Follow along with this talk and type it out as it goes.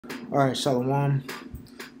All right, Shalom.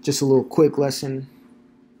 Just a little quick lesson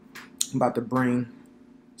I'm about to bring.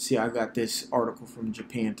 See, I got this article from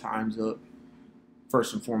Japan Times up.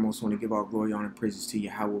 First and foremost, I want to give all glory, honor, and praises to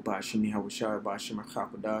Yahweh Ba'Shem, Yahweh Shai Ba'Shem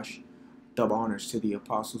HaKadosh. Double honors to the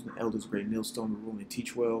apostles and elders, great millstone, rule and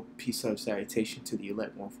teach well. Peace, love, salutation to the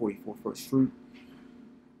elect 144 first fruit.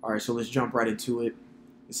 All right, so let's jump right into it.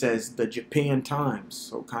 It says the Japan Times,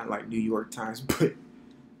 so kind of like New York Times, but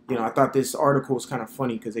I thought this article was kind of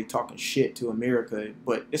funny because they talking shit to America,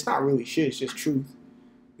 but it's not really shit, it's just truth.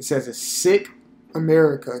 It says a sick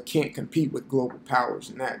America can't compete with global powers,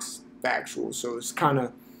 and that's factual. So it's kind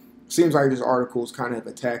of, seems like this article is kind of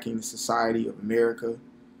attacking the society of America.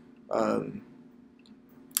 I've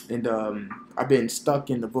been stuck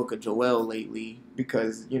in the book of Joel lately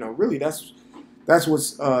because, really that's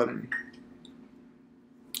what's,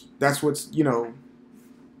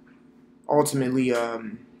 ultimately,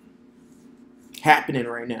 happening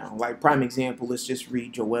right now. Like prime example, let's just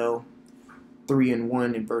read Joel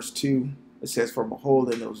 3:1 and verse 2. It says, "For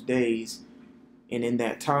behold, in those days and in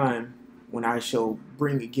that time, when I shall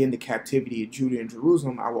bring again the captivity of Judah and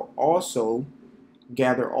Jerusalem, I will also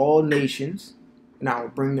gather all nations, and I will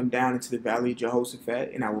bring them down into the valley of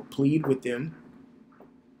Jehoshaphat, and I will plead with them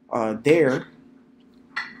there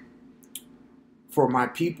for my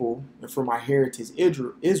people and for my heritage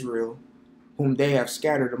Israel, whom they have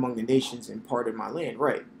scattered among the nations and parted my land."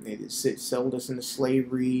 Right. They sold us into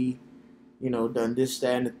slavery, done this,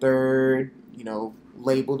 that, and the third,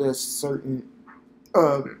 labeled us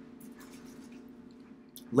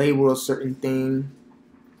labeled a certain thing,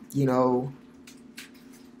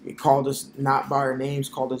 it called us not by our names,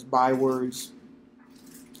 called us bywords,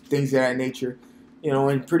 things of that nature.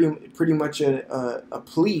 And pretty much a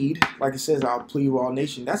plead, like it says, I'll plead with all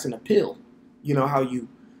nations. That's an appeal. How you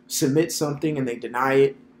submit something and they deny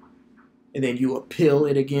it, and then you appeal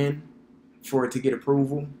it again for it to get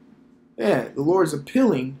approval. Yeah, the Lord's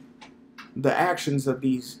appealing the actions of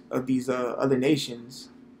these other nations,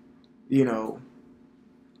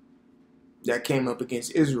 that came up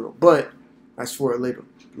against Israel. But that's for a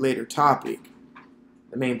later topic.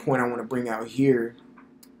 The main point I want to bring out here.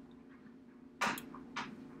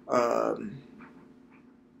 I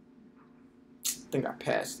think I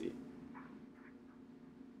passed it.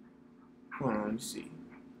 Hold on, let me see.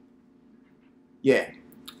 Yeah.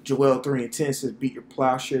 Joel 3:10 says, "Beat your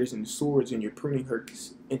plowshares into swords and your pruning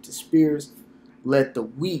hooks into spears. Let the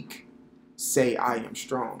weak say, I am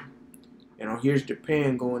strong." Here's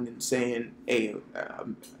Japan going and saying, hey,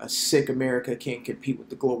 a sick America can't compete with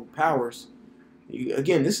the global powers.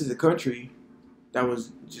 Again, this is a country that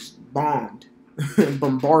was just bombed,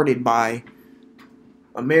 bombarded by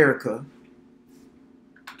America,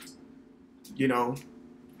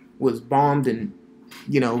 was bombed and,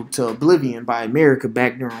 to oblivion by America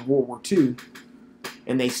back during World War II.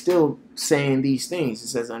 And they still saying these things. It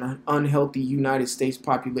says an unhealthy United States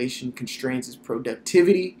population constrains its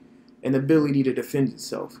productivity and ability to defend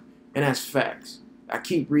itself. And that's facts. I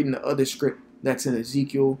keep reading the other script that's in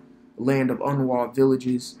Ezekiel, land of unwalled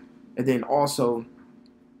villages. And then also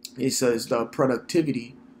it says the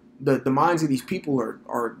productivity. The minds of these people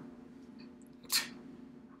are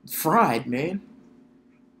fried, man.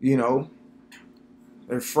 They're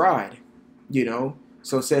fried,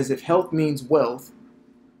 So it says if health means wealth,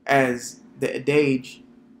 as the adage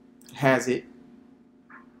has it,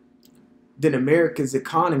 then America's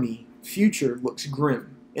economy future looks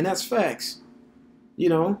grim. And that's facts.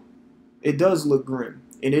 It does look grim.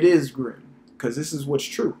 And it is grim. Because this is what's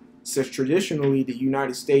true. It says traditionally the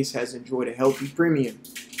United States has enjoyed a healthy premium.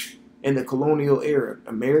 In the colonial era,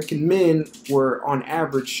 American men were on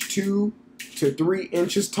average 2 to 3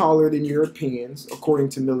 inches taller than Europeans, according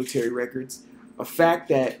to military records. A fact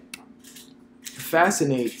that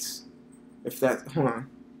fascinates,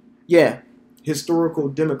 historical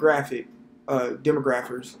demographers,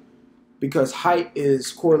 because height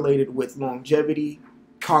is correlated with longevity,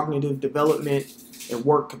 cognitive development, and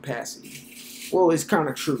work capacity. Well, it's kind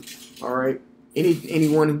of true, all right?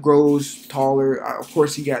 Anyone who grows taller, of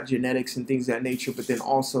course, you got genetics and things of that nature, but then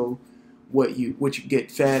also what you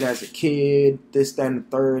get fed as a kid, this, that, and the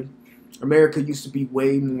third. America used to be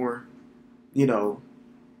way more,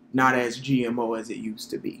 not as GMO as it used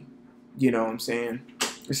to be. You know what I'm saying?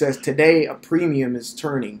 It says today a premium is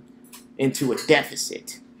turning into a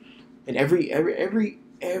deficit, and every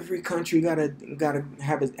country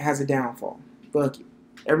has a downfall. Fuck it.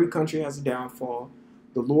 Every country has a downfall.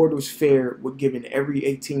 The Lord was fair with giving every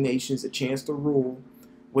 18 nations a chance to rule.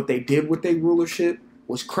 What they did with their rulership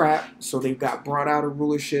was crap, so they got brought out of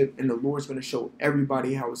rulership, and the Lord's going to show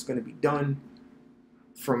everybody how it's going to be done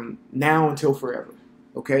from now until forever.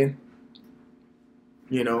 Okay?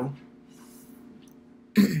 You know?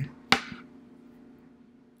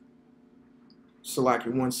 Salaki,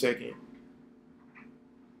 1 second.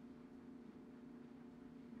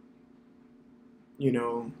 You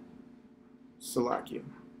know, Salakia.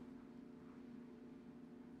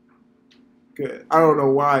 Good. I don't know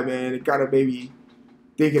why, man. It gotta maybe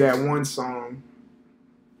think of that one song.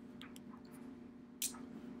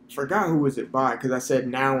 Forgot who was it by, because I said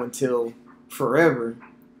now until forever.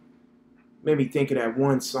 Made me think of that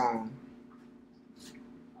one song.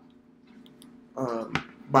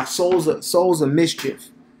 By Souls of Mischief.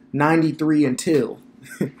 93 until.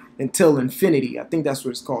 Until infinity. I think that's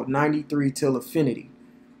what it's called. 93 till infinity.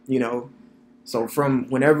 You know. So from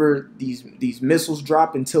whenever these missiles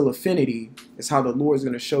drop until infinity, is how the Lord's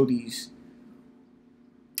gonna show these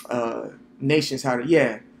nations how to,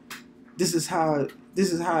 yeah. This is how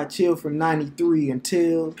I chill from 93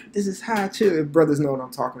 until, this is how I chill. If brothers know what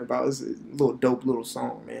I'm talking about. It's a little dope little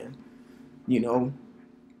song, man. You know.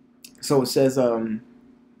 So it says,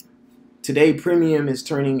 today premium is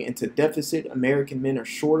turning into deficit. American men are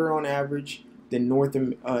shorter on average than North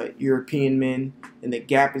European men, and the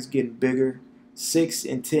gap is getting bigger. 6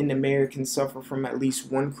 in 10 Americans suffer from at least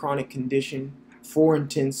one chronic condition. 4 in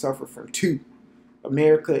 10 suffer from 2.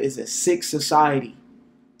 America is a sick society,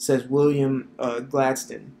 says William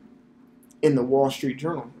Gladstone in the Wall Street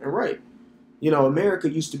Journal. And right, you know, America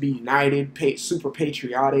used to be united, super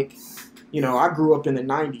patriotic. You know, I grew up in the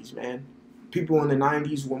 90s, man. People in the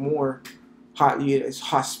 90s were more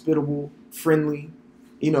hospitable, friendly.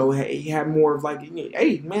 You know, he had more of like,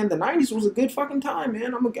 hey, man, the 90s was a good fucking time,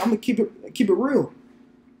 man. I'm gonna keep it real.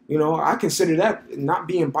 You know, I consider that, not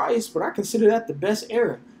being biased, but I consider that the best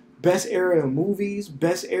era. Best era in movies,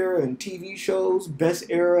 best era in TV shows, best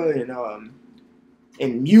era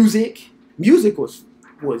in music. Music was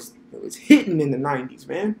hitting in the 90s,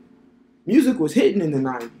 man. Music was hitting in the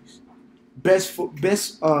 90s. Best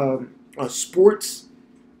sports,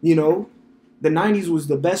 you know, the 90s was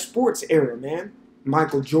the best sports era, man.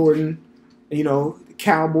 Michael Jordan, you know, the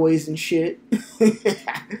Cowboys and shit.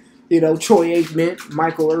 You know, Troy Aikman,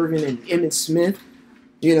 Michael Irvin, and Emmitt Smith.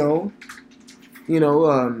 You know,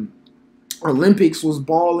 Olympics was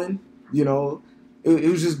balling. You know, it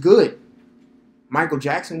was just good. Michael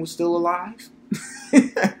Jackson was still alive.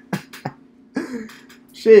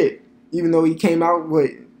 Shit, even though he came out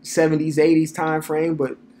with 70s, 80s time frame,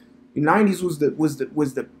 but the 90s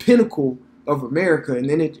was the pinnacle of America, and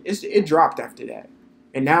then it dropped after that.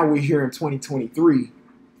 And now we're here in 2023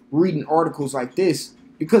 reading articles like this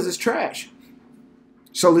because it's trash.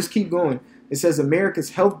 So let's keep going. It says America's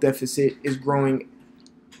health deficit is growing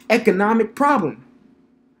economic problem.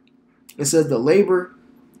 It says the labor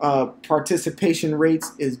participation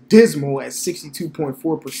rates is dismal at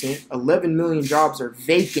 62.4%. 11 million jobs are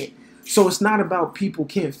vacant. So it's not about people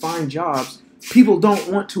can't find jobs. People don't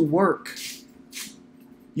want to work.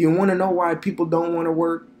 You want to know why people don't want to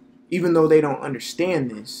work? Even though they don't understand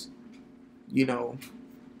this, you know.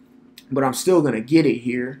 But I'm still going to get it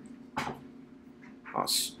here.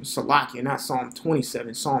 Salakia, not Psalm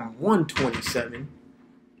 27, Psalm 127.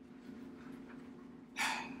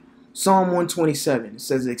 Psalm 127, it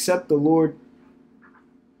says, except the Lord,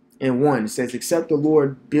 in 1, it says, except the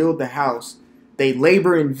Lord build the house, they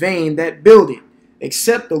labor in vain that build it.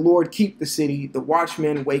 Except the Lord keep the city, the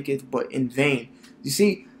watchman waketh, but in vain. You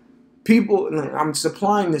see, people, I'm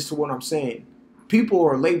supplying this to what I'm saying. People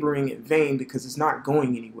are laboring in vain because it's not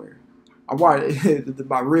going anywhere.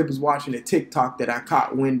 My rib was watching a TikTok that I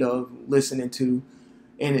caught wind of, listening to,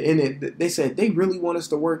 and they said they really want us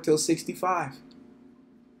to work till 65.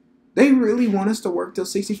 They really want us to work till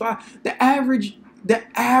 65. The average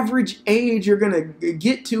age you're gonna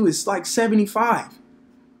get to is like 75.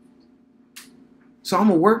 So I'm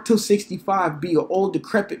gonna work till 65, be an old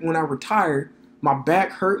decrepit when I retire. My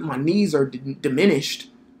back hurt, my knees are diminished,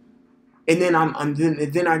 and then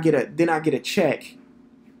then I get a check,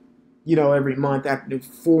 you know, every month after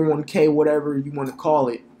 401k, whatever you want to call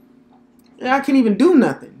it. And I can't even do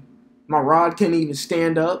nothing. My rod can't even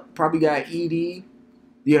stand up. Probably got ED.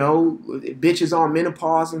 You know, bitches on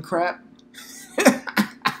menopause and crap.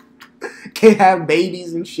 Can't have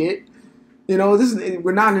babies and shit. You know,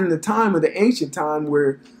 we're not in the time of the ancient time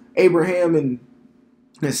where Abraham and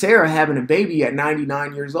Sarah having a baby at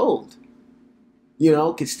 99 years old. You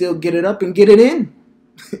know, could still get it up and get it in.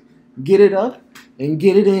 Get it up and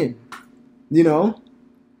get it in. You know,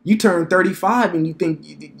 you turn 35 and you think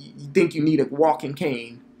you need a walking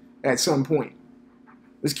cane at some point.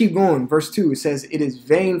 Let's keep going. Verse 2, it says, it is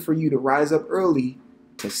vain for you to rise up early,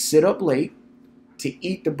 to sit up late, to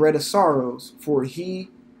eat the bread of sorrows, for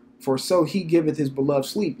For so he giveth his beloved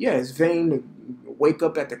sleep. Yeah, it's vain to wake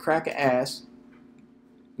up at the crack of ass,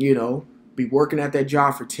 you know, be working at that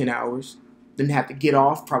job for 10 hours, then have to get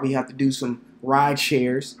off, probably have to do some ride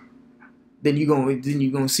shares. Then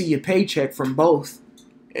you're gonna see your paycheck from both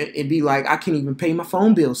and be like, I can't even pay my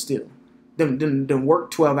phone bill still. Then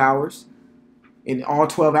work 12 hours and all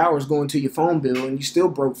 12 hours going to your phone bill and you still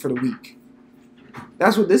broke for the week.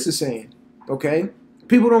 That's what this is saying, okay?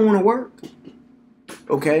 People don't want to work,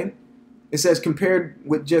 okay? It says compared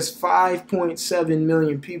with just 5.7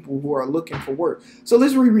 million people who are looking for work. So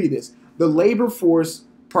let's reread this. The labor force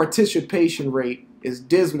participation rate is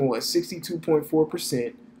dismal at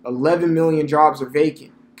 62.4%. 11 million jobs are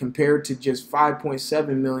vacant compared to just 5.7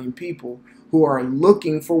 million people who are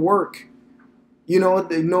looking for work. You know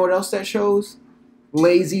what else that shows?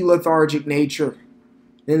 Lazy, lethargic nature.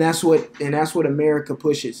 And that's what America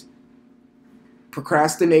pushes.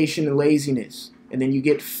 Procrastination and laziness. And then you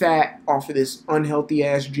get fat off of this unhealthy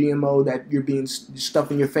ass GMO that you're being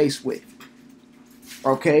stuffed in your face with.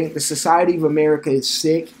 Okay? The society of America is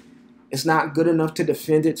sick. It's not good enough to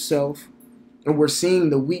defend itself. And we're seeing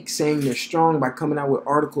the weak saying they're strong by coming out with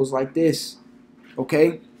articles like this.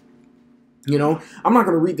 Okay? You know, I'm not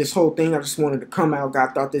going to read this whole thing. I just wanted to come out. I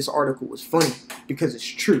thought this article was funny because it's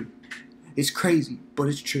true. It's crazy, but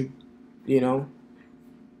it's true. You know?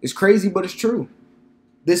 It's crazy, but it's true.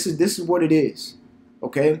 This is what it is.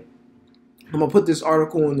 Okay? I'm going to put this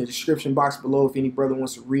article in the description box below if any brother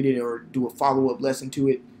wants to read it or do a follow-up lesson to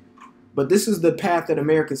it. But this is the path that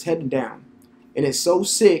America's heading down. And it's so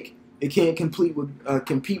sick, it can't compete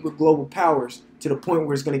with global powers to the point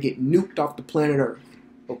where it's going to get nuked off the planet Earth.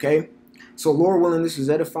 Okay? So, Lord willing, this is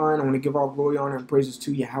edifying. I want to give all glory, honor, and praises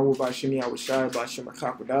to Yahweh B'Shem Yahushai B'Shem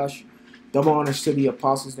HaKakodash. Double honors to the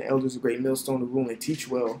apostles and elders of Great Millstone to rule and teach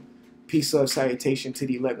well. Peace, love, salutation to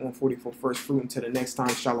the elect 144 first fruit. Until the next time,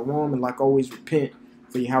 shalom. And like always, repent,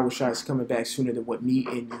 for Yahushua is coming back sooner than what me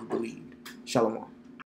and you believed. Shalom.